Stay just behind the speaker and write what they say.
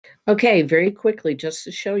Okay, very quickly, just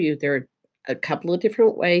to show you, there are a couple of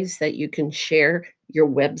different ways that you can share your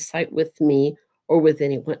website with me or with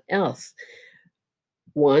anyone else.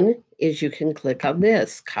 One is you can click on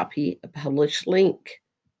this, copy a published link,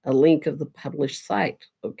 a link of the published site,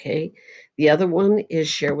 okay? The other one is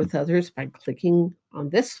share with others by clicking on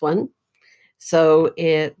this one. So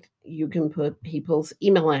you can put people's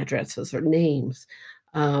email addresses or names.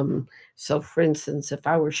 So for instance, if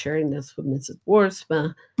I were sharing this with Mrs.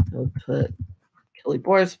 Boersma, I would put Kelly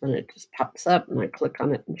Boersma, it just pops up and I click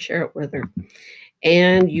on it and share it with her.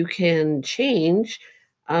 And you can change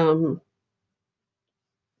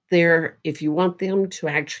if you want them to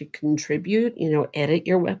actually contribute, edit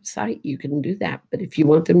your website, you can do that. But if you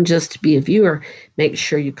want them just to be a viewer, make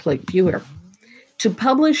sure you click viewer. To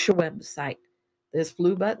publish your website, this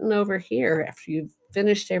blue button over here, after you've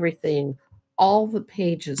finished everything, all the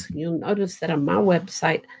pages, you'll notice that on my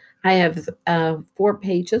website, I have 4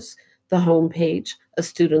 pages: the home page, a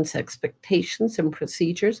student's expectations and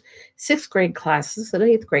procedures, 6th grade classes and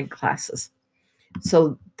 8th grade classes.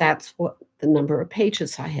 So that's what the number of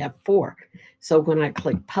pages I have, 4. So when I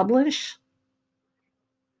click publish,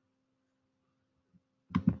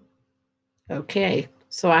 okay,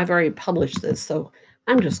 so I've already published this, so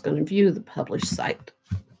I'm just going to view the published site,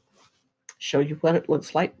 show you what it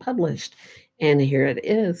looks like published. And here it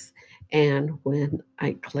is. And when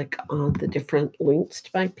I click on the different links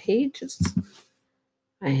to my pages,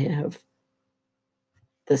 I have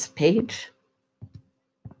this page.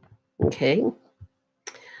 Okay.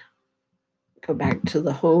 Go back to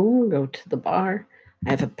the home, go to the bar.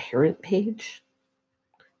 I have a parent page.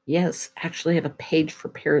 Yes, actually, I have a page for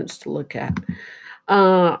parents to look at.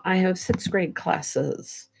 I have 6th grade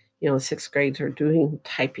classes. 6th grades are doing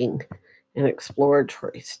typing and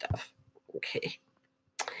exploratory stuff. Okay.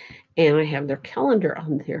 And I have their calendar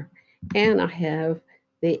on there. And I have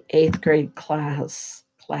the 8th grade class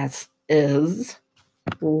is.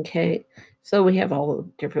 Okay. So we have all the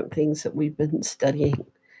different things that we've been studying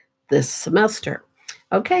this semester.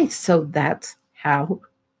 Okay, so that's how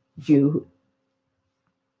you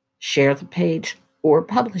share the page or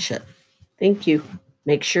publish it. Thank you.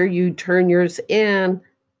 Make sure you turn yours in,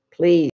 please.